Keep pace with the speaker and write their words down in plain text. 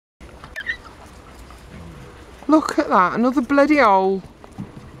Look at that, another bloody hole.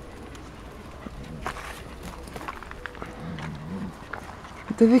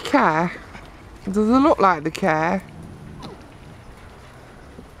 Do they care? Does it look like they care?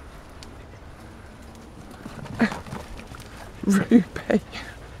 Ruby.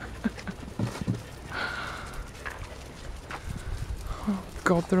 Oh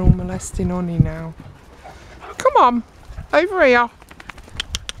God, they're all molesting Honey now. Come on, over here.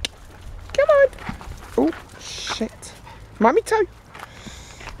 Come on. Oh, shit. Mommy toe.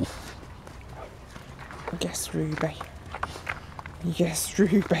 Yes, Ruby. Yes,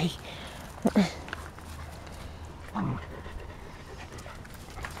 Ruby.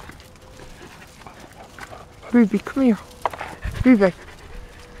 Ruby, come here. Ruby,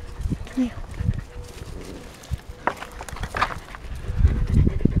 come here. I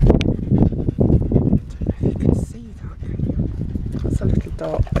don't know if you can see that, can you? That's a little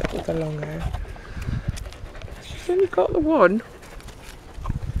dark bit with the long hair. She's only got the one.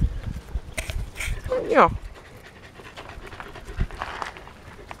 Haven't you?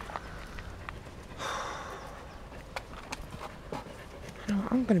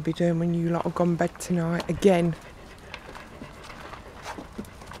 What I'm going to be doing when you lot have gone bed tonight again.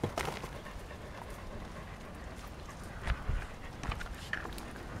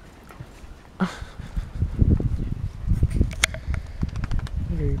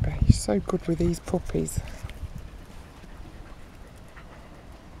 Ruby, you're so good with these puppies.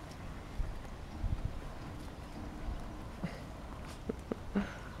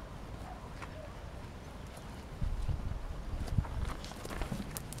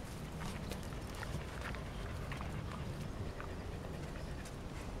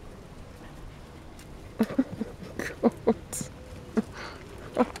 God.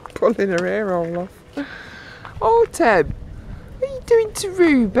 I'm pulling her hair all off. Oh, Teb, what are you doing to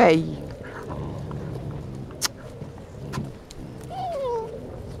Ruby?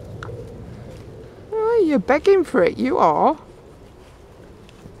 Oh, you're begging for it, you are.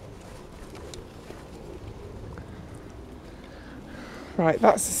 Right,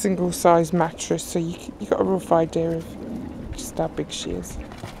 that's a single size mattress, so you got a rough idea of just how big she is.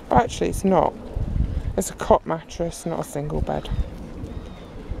 But actually it's not. It's a cot mattress, not a single bed.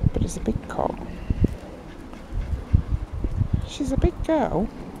 But it's a big cot. She's a big girl.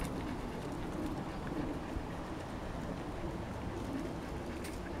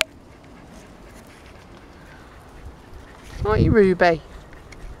 Aren't you, Ruby?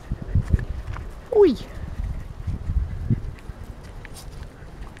 Oi.